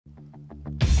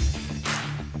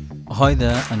Hi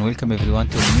there and welcome everyone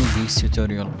to a new Geeks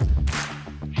tutorial.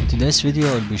 In today's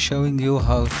video I'll be showing you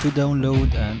how to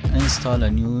download and install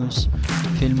and use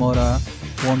Filmora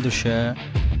Wondershare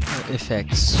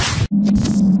effects.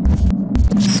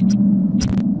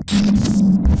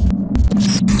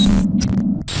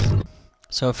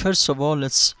 So first of all,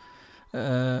 let's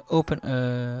open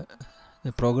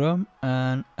the program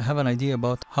and have an idea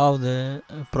about how the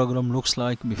program looks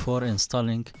like before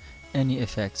installing any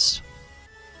effects.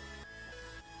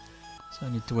 So I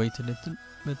need to wait a little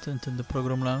bit until the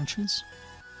program launches.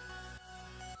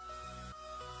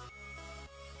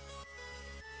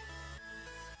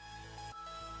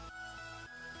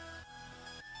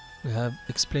 We have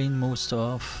explained most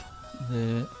of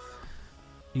the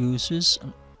uses.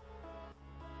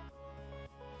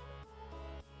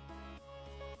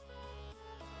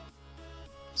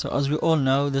 So as we all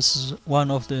know, this is one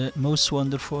of the most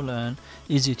wonderful and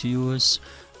easy to use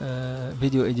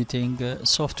video editing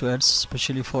softwares,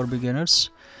 especially for beginners.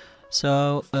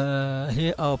 So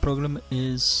here our program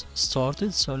is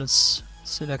started, so let's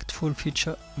select full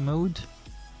feature mode.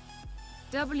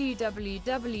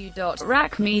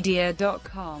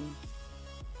 www.rackmedia.com.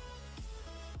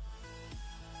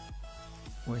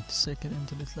 Wait a second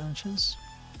until it launches.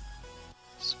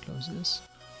 Let's close this.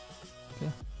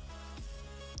 Okay.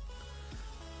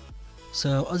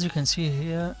 So as you can see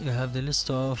here, you have the list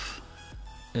of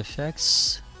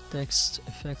effects: text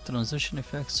effect, transition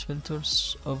effects,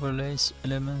 filters, overlays,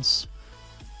 elements.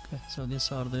 Okay, so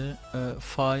these are the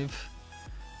 5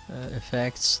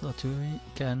 effects that we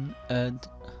can add,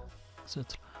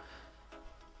 etc.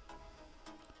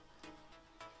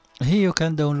 Here you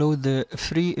can download the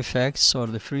free effects or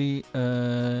the free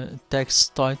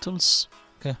text titles.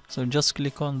 Okay, so just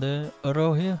click on the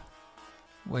arrow here.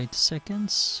 Wait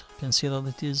seconds. You can see that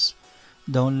it is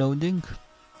downloading.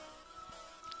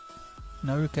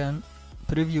 Now you can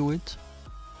preview it,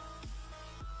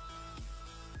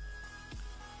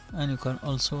 and you can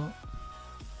also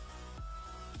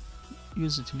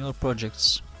use it in your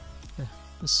projects. Okay,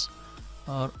 these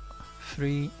are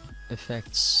free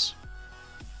effects.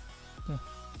 Okay.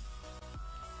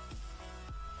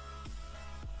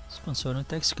 It's concerning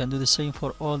text. You can do the same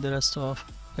for all the rest of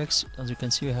effects. As you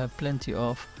can see, we have plenty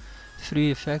of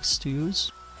free effects to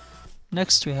use.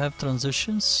 Next we have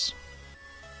transitions.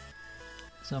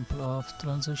 Example of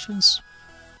transitions: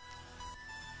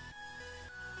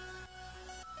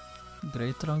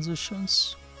 great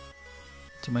transitions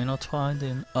that you may not find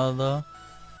in other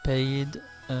paid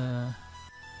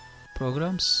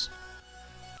programs.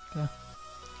 Okay.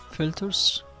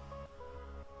 Filters.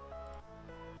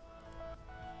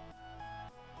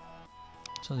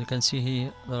 So you can see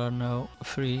here there are no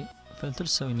free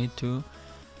filters, so you need to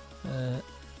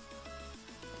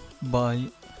buy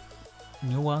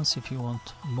new ones if you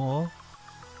want more.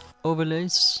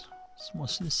 Overlays, it's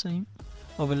mostly the same.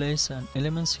 Overlays and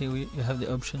elements. Here you have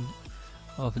the option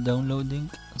of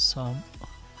downloading some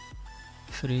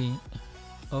free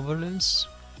overlays.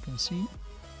 You can see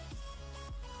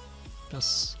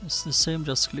it's the same.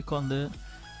 Just click on the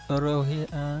arrow here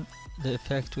and the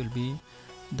effect will be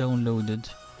downloaded.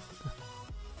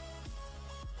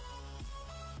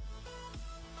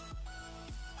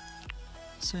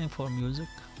 Same for music.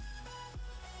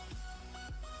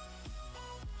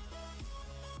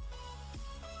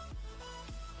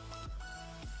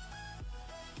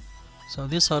 So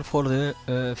these are for the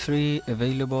free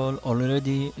available,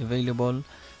 already available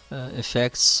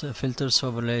effects, filters,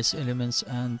 overlays, elements,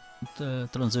 and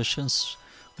transitions,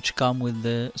 which come with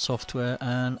the software,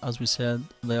 and as we said,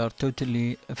 they are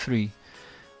totally free.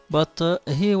 But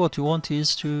here what you want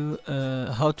is to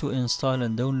how to install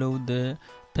and download the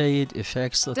paid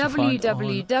effects that you find on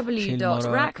Filmora website.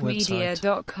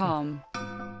 www.rackmedia.com.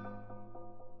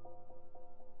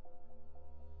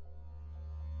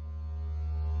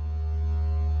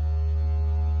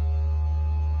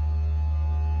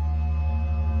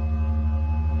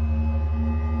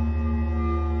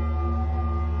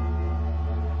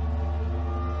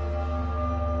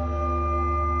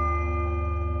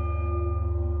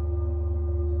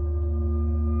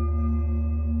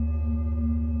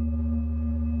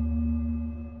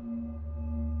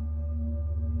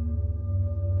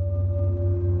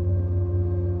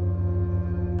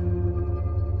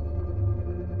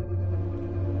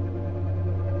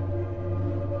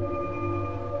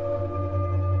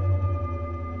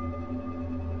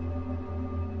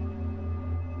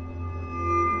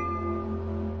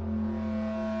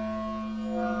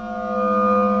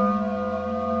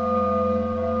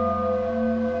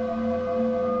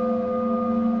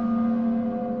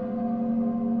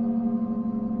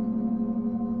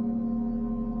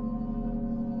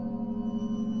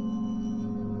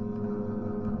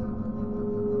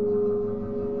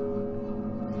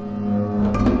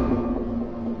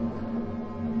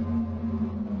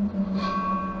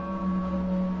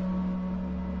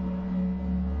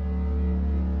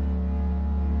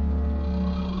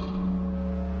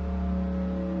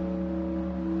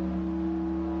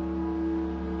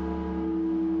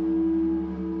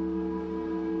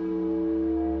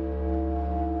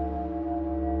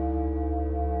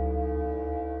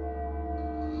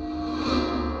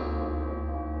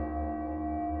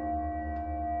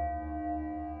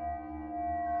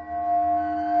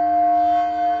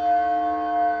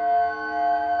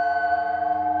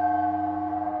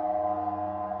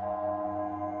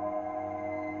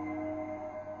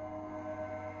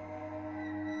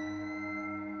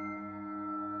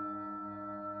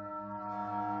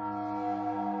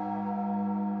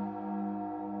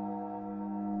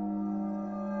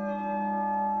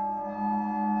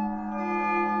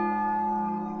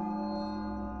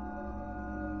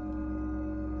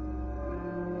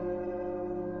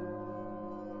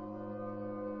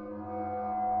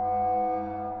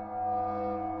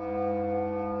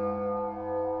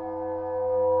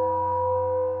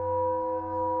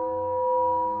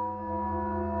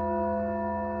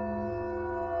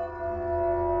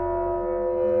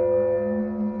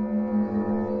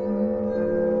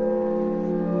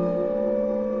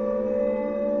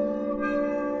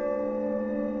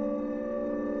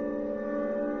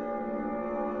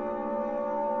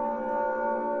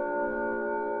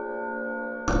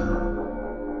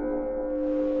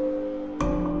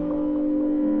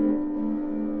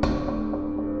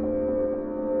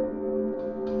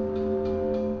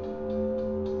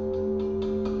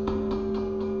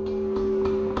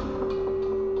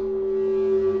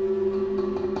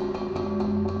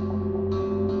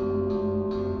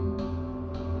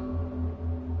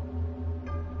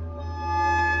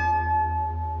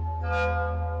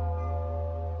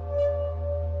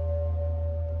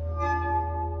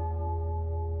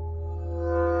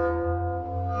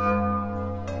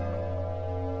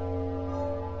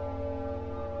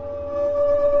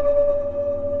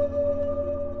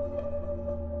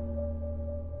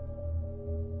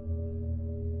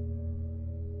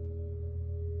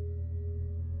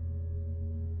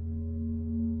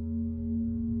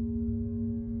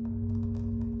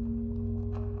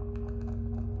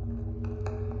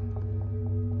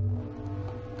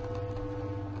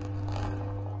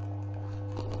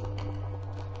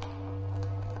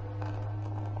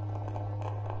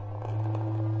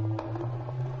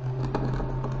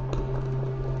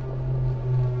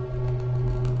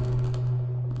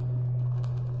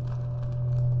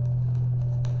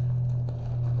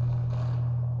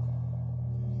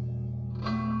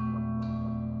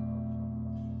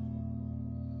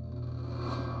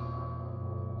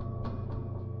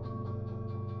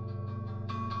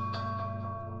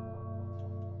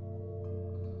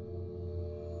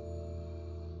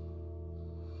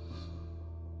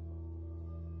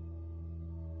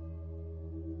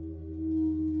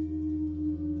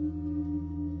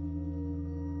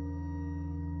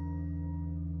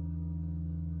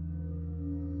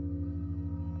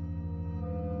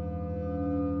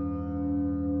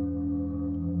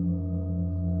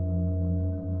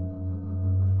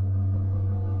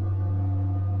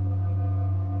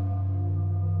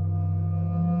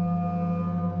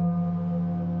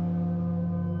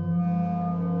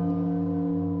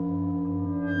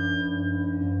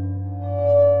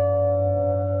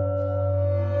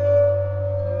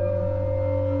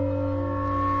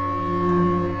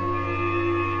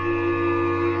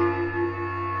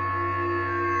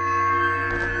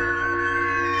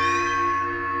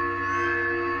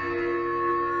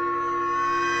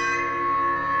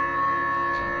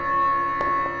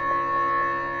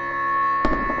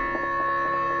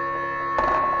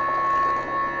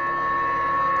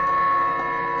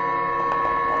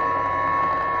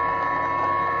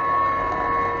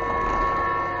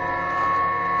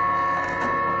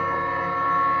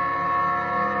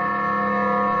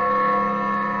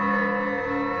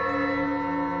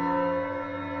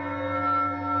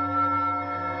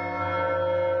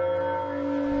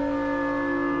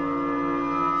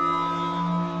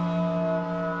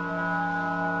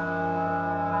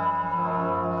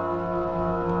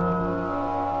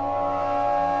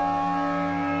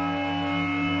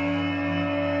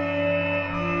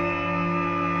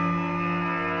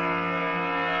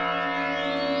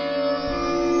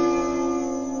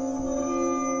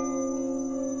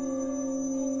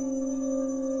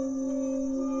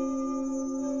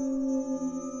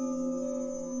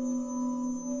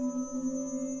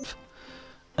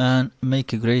 and make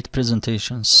great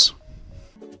presentations.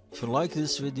 If you like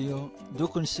this video, do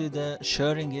consider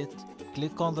sharing it,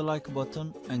 click on the like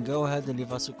button and go ahead and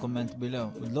leave us a comment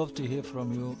below. We'd love to hear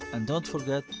from you, and don't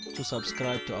forget to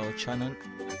subscribe to our channel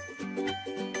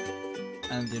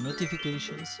and the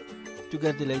notifications to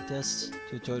get the latest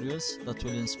tutorials that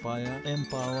will inspire,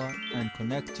 empower and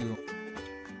connect you.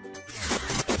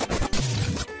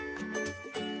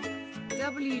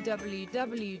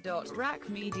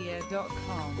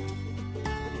 www.rackmedia.com.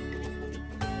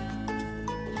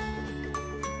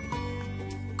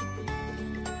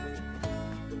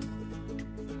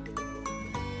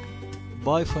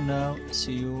 Bye for now,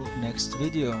 see you next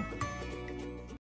video.